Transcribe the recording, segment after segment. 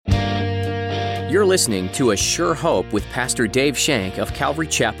You're listening to A Sure Hope with Pastor Dave Shank of Calvary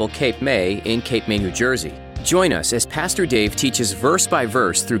Chapel, Cape May in Cape May, New Jersey. Join us as Pastor Dave teaches verse by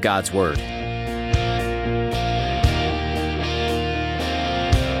verse through God's Word.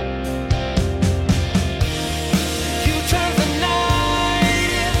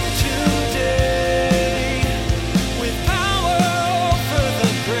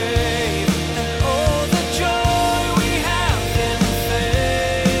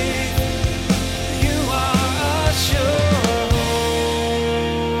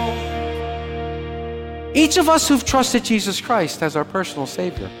 Each of us who've trusted Jesus Christ as our personal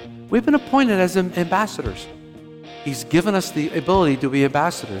Savior, we've been appointed as ambassadors. He's given us the ability to be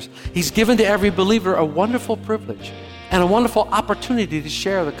ambassadors. He's given to every believer a wonderful privilege and a wonderful opportunity to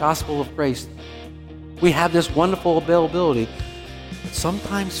share the gospel of grace. We have this wonderful availability, but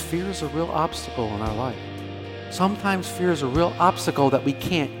sometimes fear is a real obstacle in our life. Sometimes fear is a real obstacle that we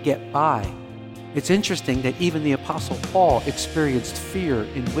can't get by. It's interesting that even the Apostle Paul experienced fear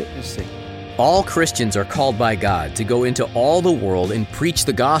in witnessing. All Christians are called by God to go into all the world and preach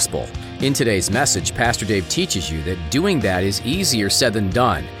the gospel. In today's message, Pastor Dave teaches you that doing that is easier said than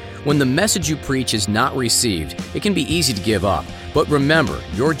done. When the message you preach is not received, it can be easy to give up. But remember,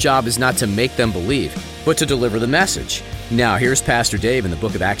 your job is not to make them believe, but to deliver the message. Now, here's Pastor Dave in the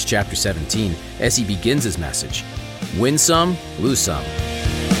book of Acts chapter 17 as he begins his message. Win some, lose some.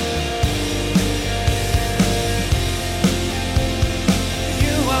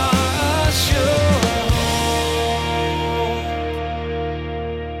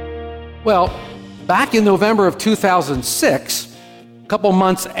 Well, back in November of 2006, a couple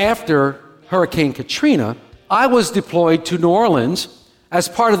months after Hurricane Katrina, I was deployed to New Orleans as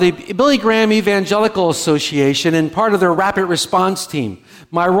part of the Billy Graham Evangelical Association and part of their rapid response team.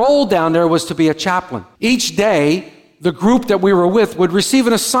 My role down there was to be a chaplain. Each day, the group that we were with would receive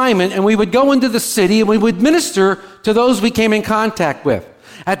an assignment, and we would go into the city and we would minister to those we came in contact with.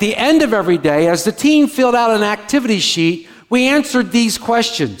 At the end of every day, as the team filled out an activity sheet, we answered these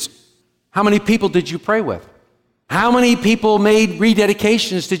questions. How many people did you pray with? How many people made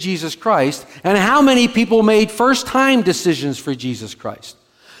rededications to Jesus Christ? And how many people made first-time decisions for Jesus Christ?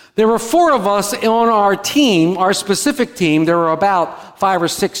 There were 4 of us on our team, our specific team. There were about 5 or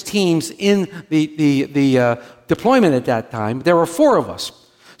 6 teams in the deployment at that time. There were 4 of us.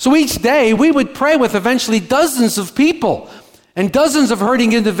 So each day we would pray with eventually dozens of people and dozens of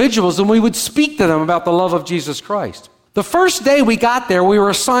hurting individuals, and we would speak to them about the love of Jesus Christ. The first day we got there, we were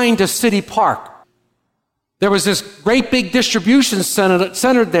assigned to City Park. There was this great big distribution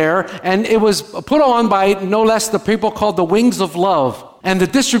center there, and it was put on by no less the people called the Wings of Love. And the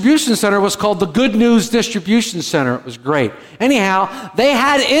distribution center was called the Good News Distribution Center. It was great. Anyhow, they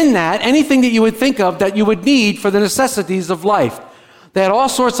had in that anything that you would think of that you would need for the necessities of life. They had all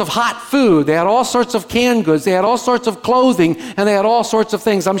sorts of hot food. They had all sorts of canned goods. They had all sorts of clothing, and they had all sorts of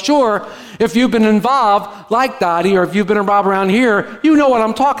things. I'm sure if you've been involved, like Dottie, or if you've been involved around here, you know what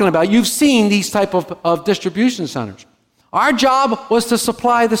I'm talking about. You've seen these type of distribution centers. Our job was to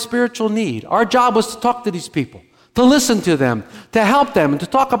supply the spiritual need. Our job was to talk to these people, to listen to them, to help them, to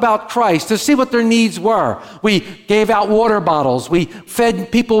talk about Christ, to see what their needs were. We gave out water bottles. We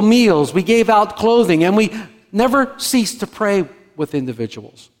fed people meals. We gave out clothing, and we never ceased to pray with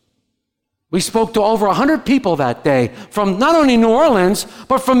individuals. We spoke to over 100 people that day from not only New Orleans,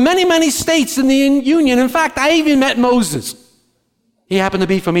 but from many, many states in the Union. In fact, I even met Moses. He happened to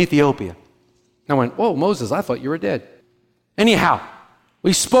be from Ethiopia. I went, whoa, Moses, I thought you were dead. Anyhow,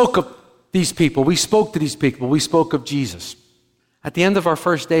 we spoke of these people. We spoke to these people. We spoke of Jesus. At the end of our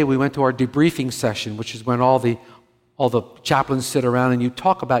first day, we went to our debriefing session, which is when all the chaplains sit around and you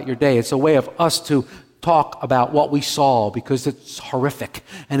talk about your day. It's a way of us to talk about what we saw, because it's horrific.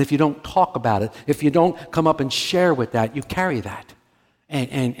 And if you don't talk about it, if you don't come up and share with that, you carry that.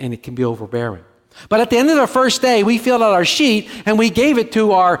 And it can be overbearing. But at the end of the first day, we filled out our sheet and we gave it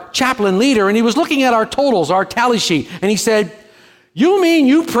to our chaplain leader, and he was looking at our totals, our tally sheet, and he said, "You mean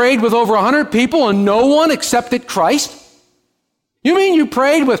you prayed with over 100 people and no one accepted Christ? You mean you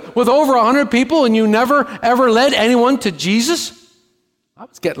prayed with over 100 people and you never ever led anyone to Jesus?" I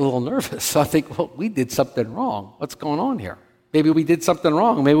was getting a little nervous. I think, well, we did something wrong. What's going on here? Maybe we did something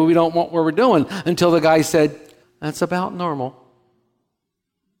wrong. Maybe we don't want what we're doing. Until the guy said, "That's about normal."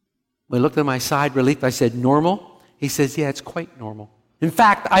 We looked at my side relief. I said, "Normal?" He says, "Yeah, it's quite normal." In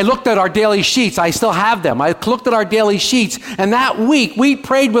fact, I looked at our daily sheets. I still have them. I looked at our daily sheets, and that week we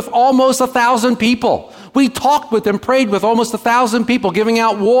prayed with almost 1,000 people. We talked with and prayed with almost 1,000 people, giving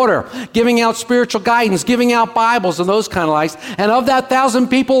out water, giving out spiritual guidance, giving out Bibles and those kind of lives. And of that 1,000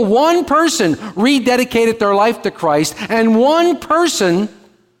 people, one person rededicated their life to Christ, and one person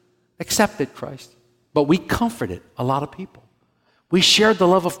accepted Christ, but we comforted a lot of people. We shared the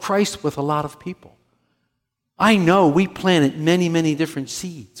love of Christ with a lot of people. I know we planted many, many different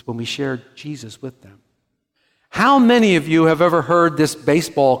seeds when we shared Jesus with them. How many of you have ever heard this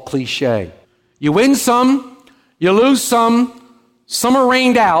baseball cliche? You win some, you lose some are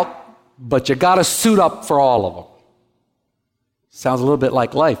rained out, but you got to suit up for all of them. Sounds a little bit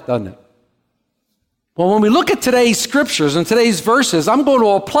like life, doesn't it? Well, when we look at today's scriptures and today's verses, I'm going to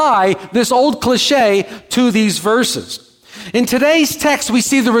apply this old cliche to these verses. In today's text, we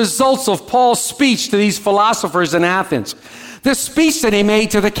see the results of Paul's speech to these philosophers in Athens. This speech that he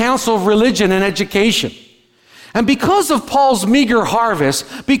made to the Council of Religion and Education. And because of Paul's meager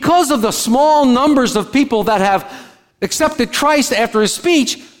harvest, because of the small numbers of people that have accepted Christ after his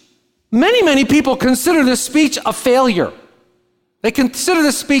speech, many people consider this speech a failure. They consider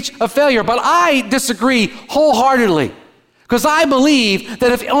this speech a failure, but I disagree wholeheartedly. Because I believe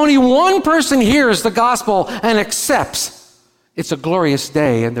that if only one person hears the gospel and accepts, it's a glorious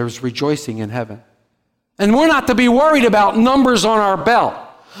day and there's rejoicing in heaven. And we're not to be worried about numbers on our belt.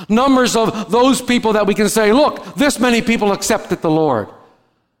 Numbers of those people that we can say, look, this many people accepted the Lord.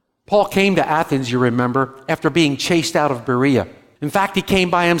 Paul came to Athens, you remember, after being chased out of Berea. In fact, he came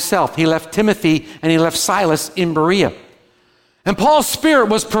by himself. He left Timothy and he left Silas in Berea. And Paul's spirit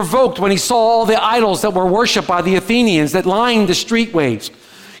was provoked when he saw all the idols that were worshipped by the Athenians that lined the streetways.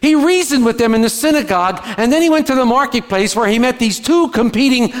 He reasoned with them in the synagogue, and then he went to the marketplace where he met these two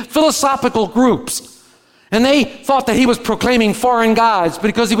competing philosophical groups. And they thought that he was proclaiming foreign gods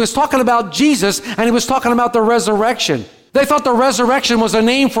because he was talking about Jesus and he was talking about the resurrection. They thought the resurrection was a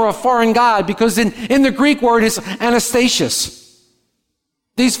name for a foreign god because in the Greek word is Anastasius.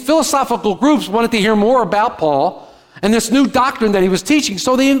 These philosophical groups wanted to hear more about Paul and this new doctrine that he was teaching,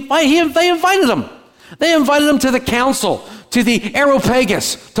 so they invited him. They invited him to the council, to the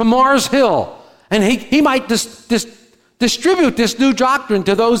Areopagus, to Mars Hill, and he might distribute this new doctrine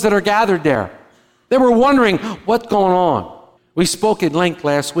to those that are gathered there. They were wondering what's going on. We spoke at length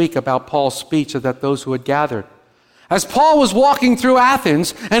last week about Paul's speech of that those who had gathered. As Paul was walking through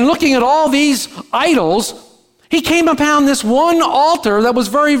Athens and looking at all these idols, he came upon this one altar that was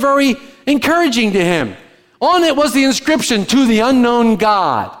very, very encouraging to him. On it was the inscription, "To the unknown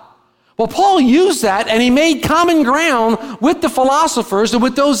God." Well, Paul used that and he made common ground with the philosophers and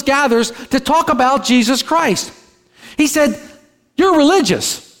with those gathers to talk about Jesus Christ. He said, "You're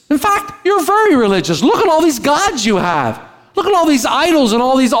religious. In fact, you're very religious. Look at all these gods you have. Look at all these idols and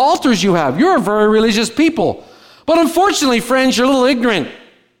all these altars you have. You're a very religious people. But unfortunately, friends, you're a little ignorant.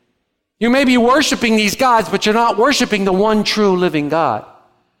 You may be worshiping these gods, but you're not worshiping the one true living God."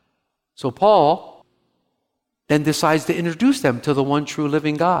 So Paul then decides to introduce them to the one true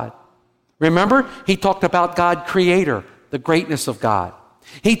living God. Remember, he talked about God creator, the greatness of God.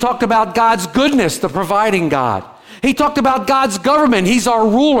 He talked about God's goodness, the providing God. He talked about God's government, he's our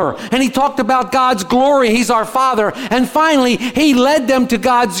ruler. And he talked about God's glory, he's our Father. And finally, he led them to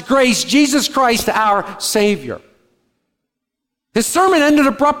God's grace, Jesus Christ, our Savior. His sermon ended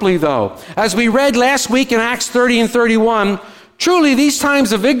abruptly, though. As we read last week in Acts 30 and 31, truly these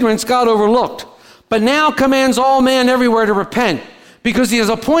times of ignorance God overlooked, but now commands all men everywhere to repent, because he has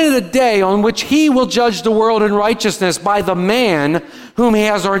appointed a day on which he will judge the world in righteousness by the man whom he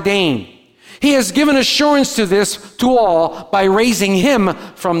has ordained. He has given assurance to this to all by raising him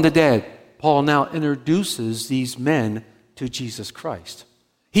from the dead. Paul now introduces these men to Jesus Christ.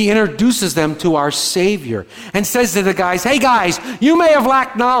 He introduces them to our Savior and says to the guys, "Hey guys, you may have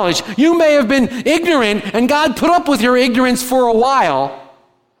lacked knowledge. You may have been ignorant, and God put up with your ignorance for a while.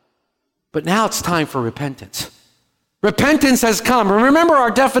 But now it's time for repentance. Repentance has come." Remember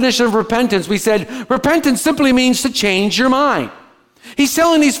our definition of repentance. We said repentance simply means to change your mind. He's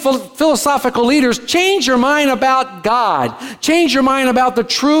telling these philosophical leaders, change your mind about God. Change your mind about the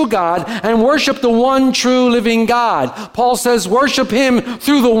true God and worship the one true living God. Paul says, worship him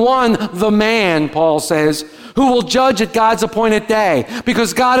through the man, Paul says, who will judge at God's appointed day,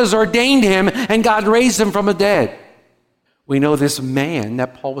 because God has ordained him and God raised him from the dead. We know this man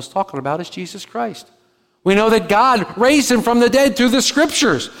that Paul was talking about is Jesus Christ. We know that God raised him from the dead through the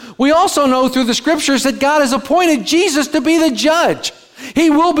scriptures. We also know through the scriptures that God has appointed Jesus to be the judge. He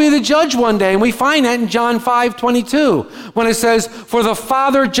will be the judge one day, and we find that in John 5:22, when it says, "For the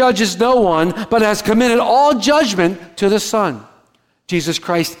Father judges no one, but has committed all judgment to the Son." Jesus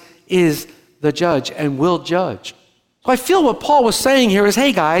Christ is the judge and will judge. So I feel what Paul was saying here is,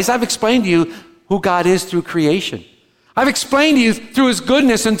 hey guys, I've explained to you who God is through creation. I've explained to you through his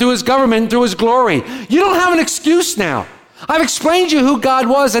goodness and through his government and through his glory. You don't have an excuse now. I've explained to you who God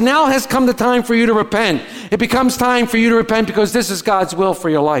was, and now has come the time for you to repent. It becomes time for you to repent because this is God's will for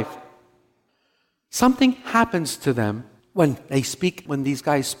your life. Something happens to them when these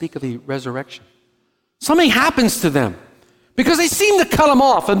guys speak of the resurrection. Something happens to them because they seem to cut them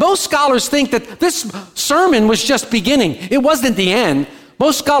off. And most scholars think that this sermon was just beginning. It wasn't the end.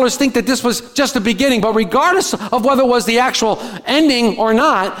 Most scholars think that this was just the beginning, but regardless of whether it was the actual ending or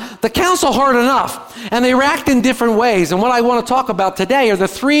not, the council heard enough, and they react in different ways. And what I want to talk about today are the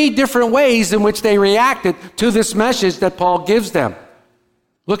 3 different ways in which they reacted to this message that Paul gives them.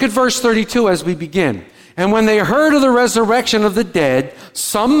 Look at verse 32 as we begin. And when they heard of the resurrection of the dead,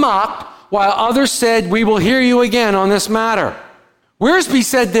 some mocked, while others said, "We will hear you again on this matter." Wiersbe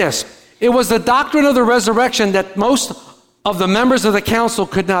said this: "It was the doctrine of the resurrection that most of the members of the council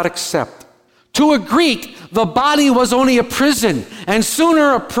could not accept. To a Greek, the body was only a prison, and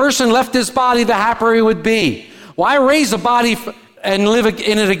sooner a person left his body, the happier he would be. Why raise a body and live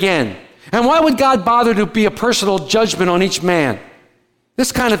in it again? And why would God bother to be a personal judgment on each man?"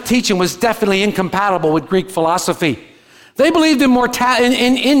 This kind of teaching was definitely incompatible with Greek philosophy. They believed in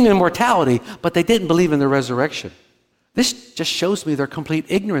immortality, but they didn't believe in the resurrection. This just shows me their complete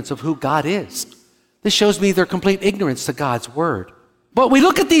ignorance of who God is. This shows me their complete ignorance to God's word. But we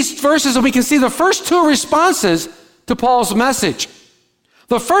look at these verses and we can see the first 2 responses to Paul's message.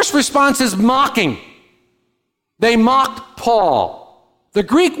 The first response is mocking. They mocked Paul. The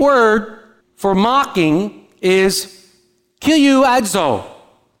Greek word for mocking is kiliouadzo.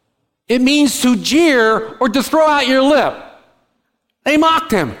 It means to jeer or to throw out your lip. They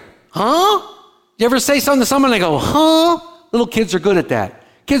mocked him. Huh? You ever say something to someone and they go, huh? Little kids are good at that.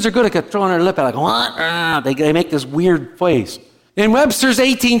 Kids are good at throwing their lip out like, what? They make this weird face. In Webster's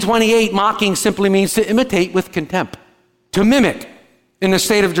 1828, mocking simply means to imitate with contempt, to mimic in a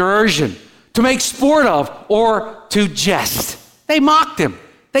state of derision, to make sport of, or to jest. They mocked him.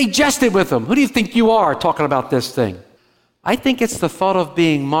 They jested with him. Who do you think you are talking about this thing? I think it's the thought of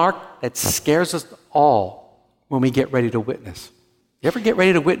being mocked that scares us all when we get ready to witness. You ever get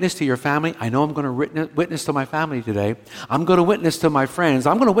ready to witness to your family? I know I'm going to witness to my family today. I'm going to witness to my friends.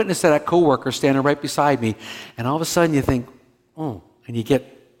 I'm going to witness to that coworker standing right beside me. And all of a sudden you think, oh, and you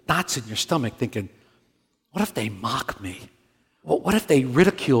get knots in your stomach thinking, what if they mock me? What if they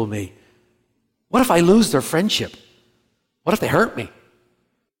ridicule me? What if I lose their friendship? What if they hurt me?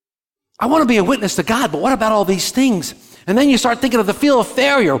 I want to be a witness to God, but what about all these things? And then you start thinking of the feel of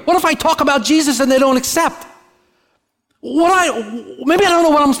failure. What if I talk about Jesus and they don't accept? Maybe I don't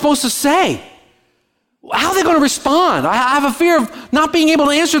know what I'm supposed to say. How are they going to respond? I have a fear of not being able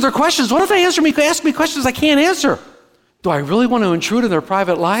to answer their questions. What if they ask me questions I can't answer? Do I really want to intrude in their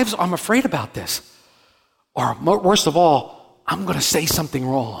private lives? I'm afraid about this. Or worst of all, I'm going to say something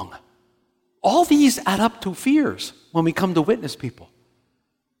wrong. All these add up to fears when we come to witness people.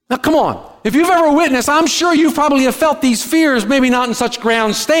 Now, come on. If you've ever witnessed, I'm sure you probably have felt these fears, maybe not in such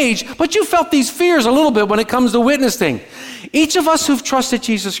ground stage, but you felt these fears a little bit when it comes to witnessing. Each of us who've trusted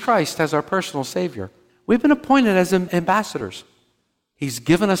Jesus Christ as our personal Savior, we've been appointed as ambassadors. He's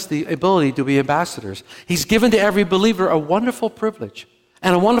given us the ability to be ambassadors. He's given to every believer a wonderful privilege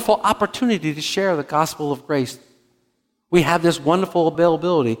and a wonderful opportunity to share the gospel of grace. We have this wonderful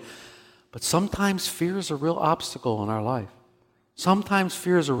availability, but sometimes fear is a real obstacle in our life. Sometimes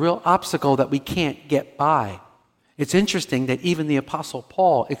fear is a real obstacle that we can't get by. It's interesting that even the Apostle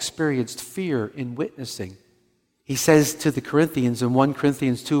Paul experienced fear in witnessing. He says to the Corinthians in 1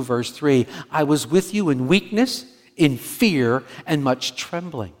 Corinthians 2, verse 3, I was with you in weakness, in fear, and much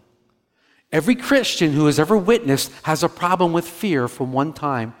trembling. Every Christian who has ever witnessed has a problem with fear from one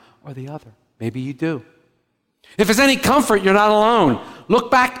time or the other. Maybe you do. If it's any comfort, you're not alone. Look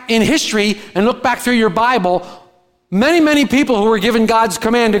back in history and look back through your Bible. Many people who were given God's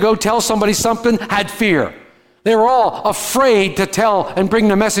command to go tell somebody something had fear. They were all afraid to tell and bring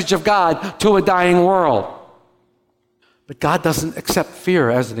the message of God to a dying world. But God doesn't accept fear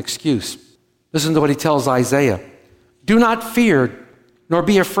as an excuse. Listen to what he tells Isaiah. Do not fear, nor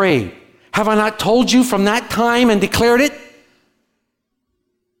be afraid. Have I not told you from that time and declared it?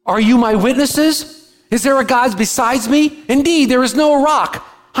 Are you my witnesses? Is there a God besides me? Indeed, there is no rock.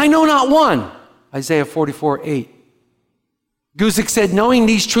 I know not one. Isaiah 44:8. Guzik said, knowing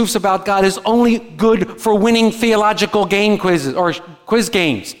these truths about God is only good for winning theological game quizzes or quiz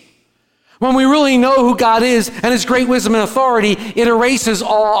games. When we really know who God is and his great wisdom and authority, it erases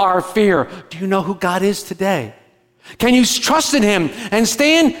all our fear. Do you know who God is today? Can you trust in him and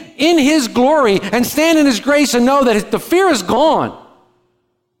stand in his glory and stand in his grace and know that the fear is gone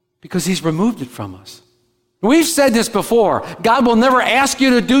because he's removed it from us? We've said this before. God will never ask you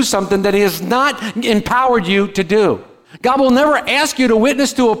to do something that he has not empowered you to do. God will never ask you to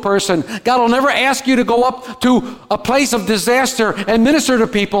witness to a person. God will never ask you to go up to a place of disaster and minister to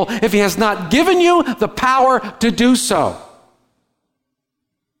people if he has not given you the power to do so.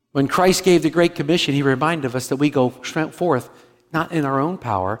 When Christ gave the Great Commission, he reminded us that we go forth not in our own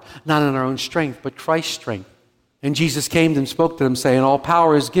power, not in our own strength, but Christ's strength. And Jesus came and spoke to them, saying, all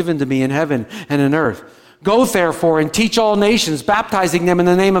power is given to me in heaven and in earth. Go therefore and teach all nations, baptizing them in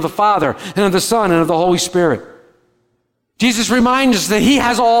the name of the Father and of the Son and of the Holy Spirit. Jesus reminds us that he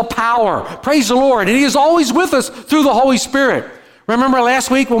has all power. Praise the Lord. And he is always with us through the Holy Spirit. Remember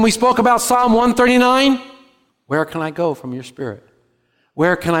last week when we spoke about Psalm 139? Where can I go from your Spirit?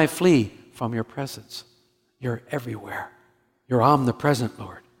 Where can I flee from your presence? You're everywhere. You're omnipresent,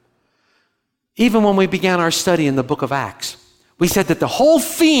 Lord. Even when we began our study in the book of Acts, we said that the whole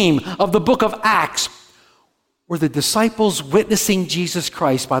theme of the book of Acts were the disciples witnessing Jesus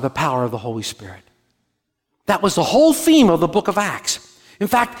Christ by the power of the Holy Spirit. That was the whole theme of the book of Acts. In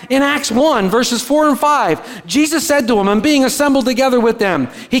fact, in Acts 1, verses 4 and 5, Jesus said to them, and being assembled together with them,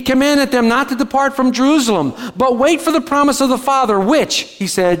 he commanded them not to depart from Jerusalem, but wait for the promise of the Father, which, he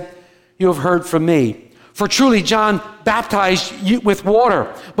said, you have heard from me. For truly John baptized you with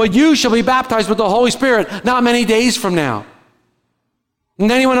water, but you shall be baptized with the Holy Spirit not many days from now. And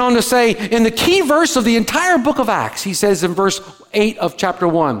then he went on to say, in the key verse of the entire book of Acts, he says in verse 8 of chapter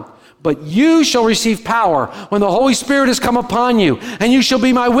 1, but you shall receive power when the Holy Spirit has come upon you, and you shall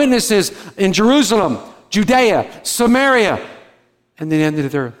be my witnesses in Jerusalem, Judea, Samaria, and then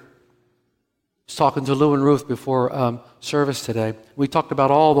ended there. I was talking to Lou and Ruth before service today. We talked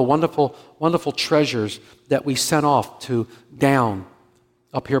about all the wonderful, wonderful treasures that we sent off to down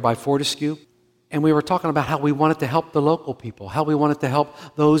up here by Fortescue. And we were talking about how we wanted to help the local people, how we wanted to help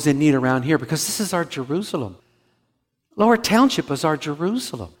those in need around here, because this is our Jerusalem. Lower Township is our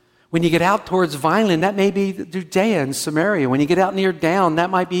Jerusalem. When you get out towards Vineland, that may be Judea and Samaria. When you get out near Down, that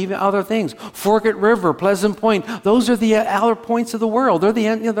might be even other things. Forkett River, Pleasant Point, those are the outer points of the world. They're the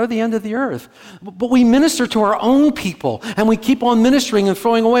end of the earth. But we minister to our own people, and we keep on ministering and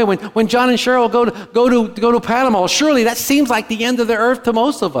throwing away. When John and Cheryl go to Panama, surely that seems like the end of the earth to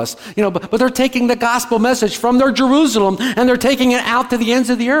most of us. But they're taking the gospel message from their Jerusalem, and they're taking it out to the ends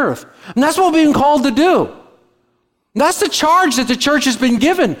of the earth. And that's what we've been called to do. That's the charge that the church has been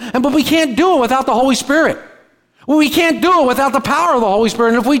given. But we can't do it without the Holy Spirit. Well, we can't do it without the power of the Holy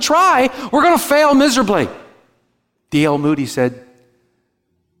Spirit. And if we try, we're going to fail miserably. D.L. Moody said,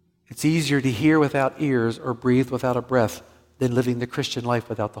 it's easier to hear without ears or breathe without a breath than living the Christian life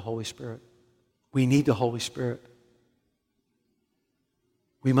without the Holy Spirit. We need the Holy Spirit.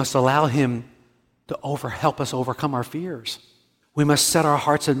 We must allow him to help us overcome our fears. We must set our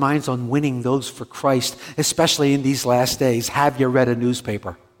hearts and minds on winning those for Christ, especially in these last days. Have you read a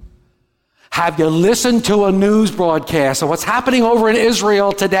newspaper? Have you listened to a news broadcast of what's happening over in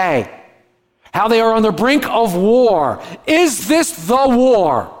Israel today? How they are on the brink of war. Is this the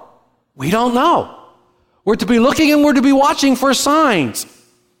war? We don't know. We're to be looking and we're to be watching for signs.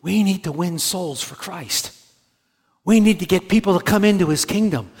 We need to win souls for Christ. We need to get people to come into his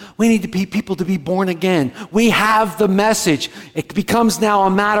kingdom. We need people to be born again. We have the message. It becomes now a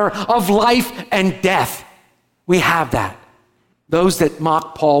matter of life and death. We have that. Those that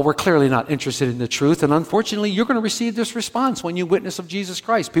mock Paul were clearly not interested in the truth, and unfortunately, you're going to receive this response when you witness of Jesus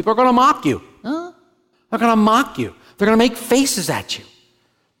Christ. People are going to mock you. They're going to mock you. They're going to make faces at you.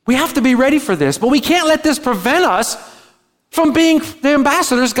 We have to be ready for this, but we can't let this prevent us from being the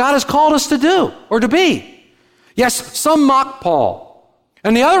ambassadors God has called us to do or to be. Yes, some mocked Paul.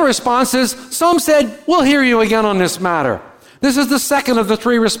 And the other response is, some said, we'll hear you again on this matter. This is the second of the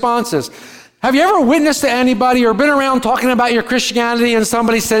three responses. Have you ever witnessed to anybody or been around talking about your Christianity and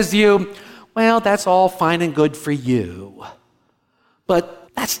somebody says to you, well, that's all fine and good for you, but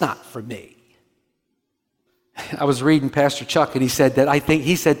that's not for me? I was reading Pastor Chuck and he said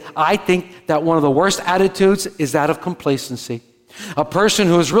I think that one of the worst attitudes is that of complacency. A person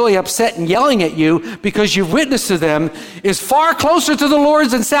who is really upset and yelling at you because you've witnessed to them is far closer to the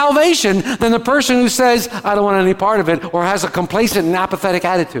Lord's and salvation than the person who says, I don't want any part of it, or has a complacent and apathetic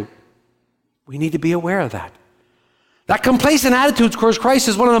attitude. We need to be aware of that. That complacent attitude towards Christ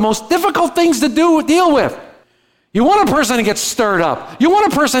is one of the most difficult things to deal with. You want a person to get stirred up. You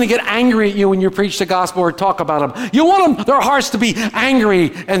want a person to get angry at you when you preach the gospel or talk about them. You want their hearts to be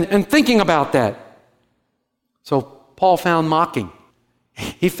angry and thinking about that. So Paul found mocking.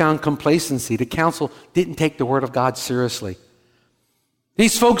 He found complacency. The council didn't take the word of God seriously.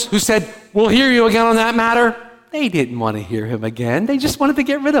 These folks who said, we'll hear you again on that matter, they didn't want to hear him again. They just wanted to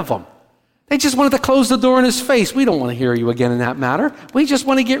get rid of him. They just wanted to close the door in his face. We don't want to hear you again in that matter. We just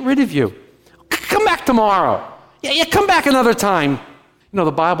want to get rid of you. Come back tomorrow. Yeah, come back another time.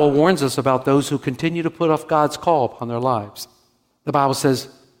 The Bible warns us about those who continue to put off God's call upon their lives. The Bible says,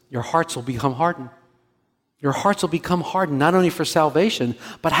 your hearts will become hardened. Your hearts will become hardened, not only for salvation,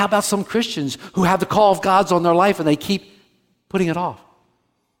 but how about some Christians who have the call of God's on their life and they keep putting it off?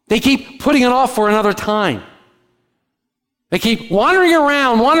 They keep putting it off for another time. They keep wandering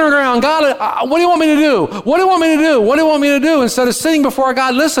around. God, what do you want me to do? What do you want me to do? What do you want me to do? Instead of sitting before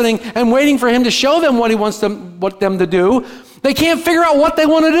God, listening and waiting for Him to show them what He wants them to do, they can't figure out what they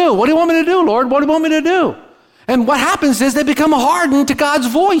want to do. What do you want me to do, Lord? What do you want me to do? And what happens is they become hardened to God's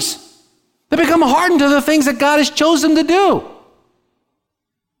voice. They become hardened to the things that God has chosen to do.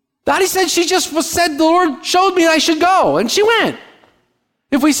 Dottie said she just said, the Lord showed me I should go, and she went.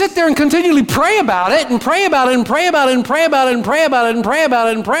 If we sit there and continually pray about it, and pray about it, and pray about it, and pray about it, and pray about it, and pray about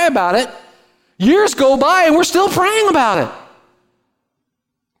it, and pray about it, years go by and we're still praying about it.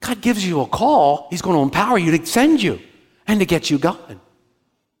 God gives you a call. He's going to empower you to send you and to get you going.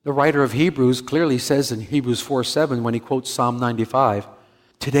 The writer of Hebrews clearly says in Hebrews 4:7 when he quotes Psalm 95,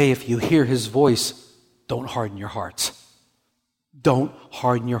 today if you hear His voice, don't harden your hearts. Don't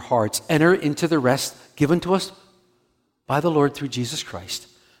harden your hearts. Enter into the rest given to us by the Lord through Jesus Christ.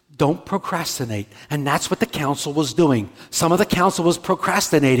 Don't procrastinate. And that's what the council was doing. Some of the council was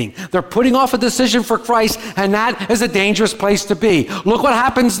procrastinating. They're putting off a decision for Christ, and that is a dangerous place to be. Look what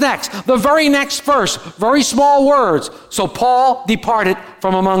happens next. The very next verse, very small words. So Paul departed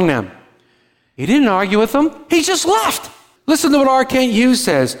from among them. He didn't argue with them. He just left. Listen to what R. Kent Hughes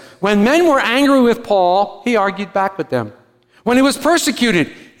says. When men were angry with Paul, he argued back with them. When he was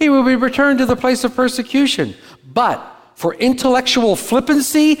persecuted, he would be returned to the place of persecution. But for intellectual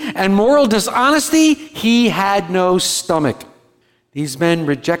flippancy and moral dishonesty, he had no stomach. These men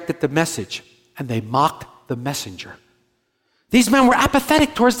rejected the message, and they mocked the messenger. These men were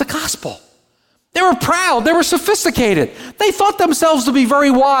apathetic towards the gospel. They were proud. They were sophisticated. They thought themselves to be very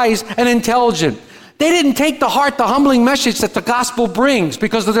wise and intelligent. They didn't take to heart the humbling message that the gospel brings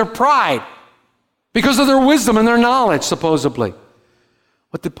because of their pride, because of their wisdom and their knowledge, supposedly.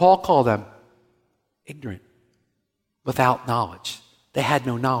 What did Paul call them? Ignorant. Without knowledge. They had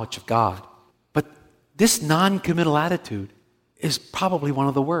no knowledge of God. But this non-committal attitude is probably one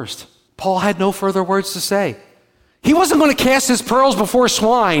of the worst. Paul had no further words to say. He wasn't going to cast his pearls before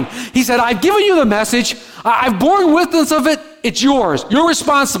swine. He said, I've given you the message. I've borne witness of it. It's yours. You're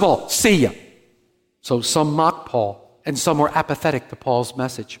responsible. See ya. So some mocked Paul, and some were apathetic to Paul's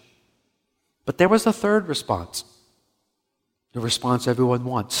message. But there was a third response. The response everyone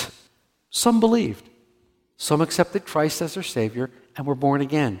wants. Some believed. Some accepted Christ as their Savior and were born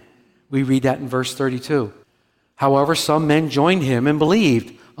again. We read that in verse 32. However, some men joined him and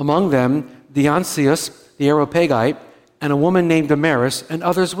believed, among them Dionysius the Areopagite and a woman named Damaris and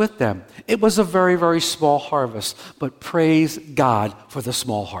others with them. It was a very, very small harvest, but praise God for the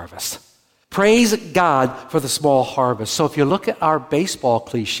small harvest. Praise God for the small harvest. So if you look at our baseball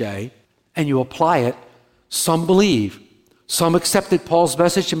cliche and you apply it, some believe. Some accepted Paul's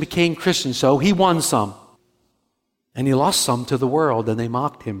message and became Christians, so he won some. And he lost some to the world, and they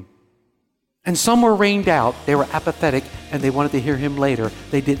mocked him. And some were rained out. They were apathetic, and they wanted to hear him later.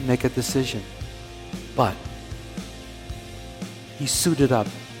 They didn't make a decision. But he suited up.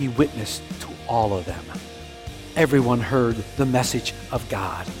 He witnessed to all of them. Everyone heard the message of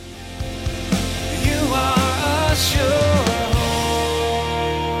God. You are a sure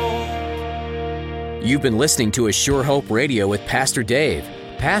hope. You've been listening to A Sure Hope Radio with Pastor Dave.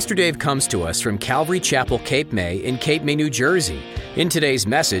 Pastor Dave comes to us from Calvary Chapel, Cape May in Cape May, New Jersey. In today's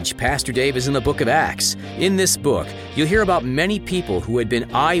message, Pastor Dave is in the book of Acts. In this book, you'll hear about many people who had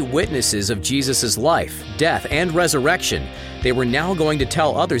been eyewitnesses of Jesus' life, death, and resurrection. They were now going to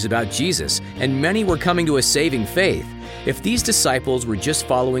tell others about Jesus, and many were coming to a saving faith. If these disciples were just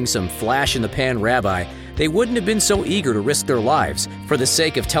following some flash-in-the-pan rabbi, they wouldn't have been so eager to risk their lives for the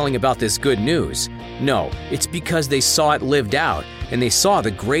sake of telling about this good news. No, it's because they saw it lived out, and they saw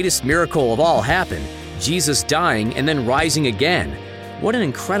the greatest miracle of all happen, Jesus dying and then rising again. What an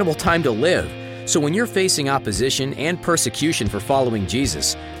incredible time to live. So when you're facing opposition and persecution for following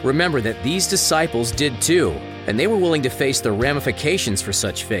Jesus, remember that these disciples did too, and they were willing to face the ramifications for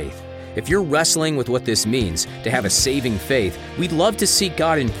such faith. If you're wrestling with what this means to have a saving faith, we'd love to seek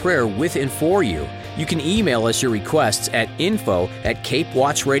God in prayer with and for you. You can email us your requests at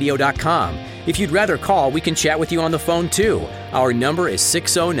info@capewatchradio.com. If you'd rather call, we can chat with you on the phone too. Our number is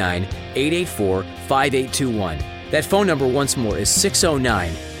 609-884-5821. That phone number once more is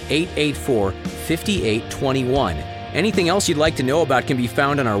 609-884-5821. Anything else you'd like to know about can be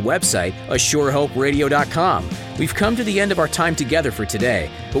found on our website, ASureHopeRadio.com. We've come to the end of our time together for today,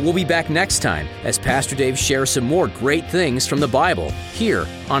 but we'll be back next time as Pastor Dave shares some more great things from the Bible here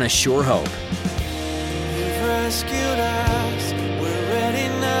on A Sure Hope. You've rescued